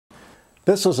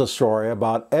This is a story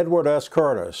about Edward S.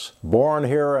 Curtis, born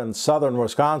here in southern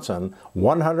Wisconsin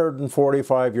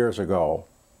 145 years ago.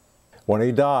 When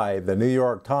he died, the New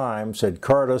York Times said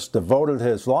Curtis devoted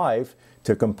his life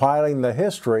to compiling the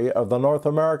history of the North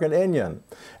American Indian,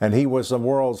 and he was the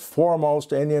world's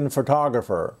foremost Indian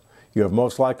photographer. You have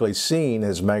most likely seen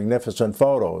his magnificent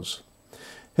photos.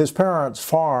 His parents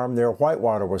farmed near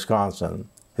Whitewater, Wisconsin.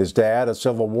 His dad, a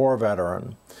Civil War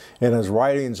veteran. In his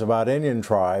writings about Indian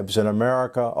tribes in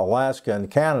America, Alaska, and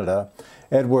Canada,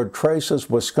 Edward traces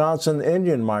Wisconsin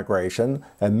Indian migration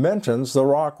and mentions the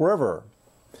Rock River.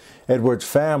 Edward's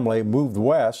family moved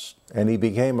west, and he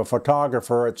became a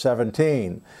photographer at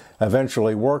 17,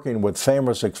 eventually working with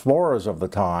famous explorers of the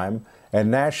time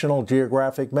and National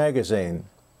Geographic magazine.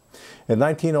 In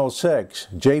 1906,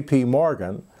 J.P.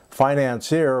 Morgan,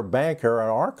 financier, banker, and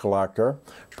art collector,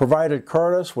 provided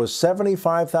Curtis with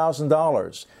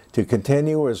 $75,000 to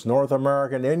continue his North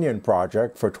American Indian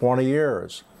project for 20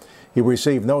 years. He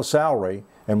received no salary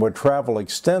and would travel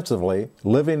extensively,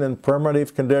 living in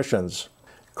primitive conditions.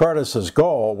 Curtis's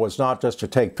goal was not just to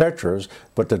take pictures,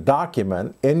 but to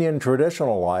document Indian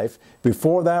traditional life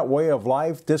before that way of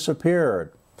life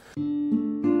disappeared.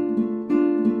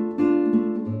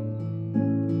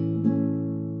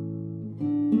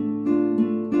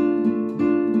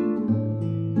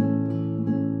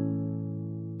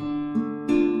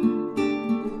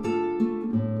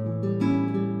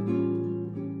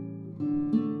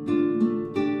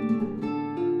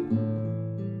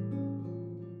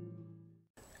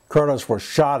 Curtis was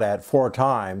shot at 4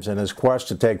 times in his quest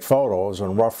to take photos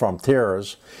on rough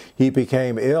frontiers. He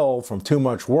became ill from too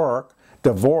much work,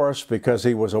 divorced because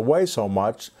he was away so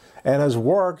much, and his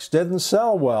works didn't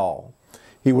sell well.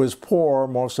 He was poor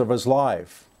most of his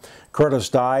life. Curtis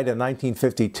died in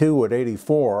 1952 at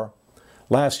 84.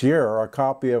 Last year, a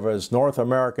copy of his North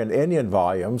American Indian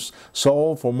volumes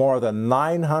sold for more than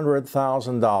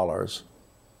 $900,000.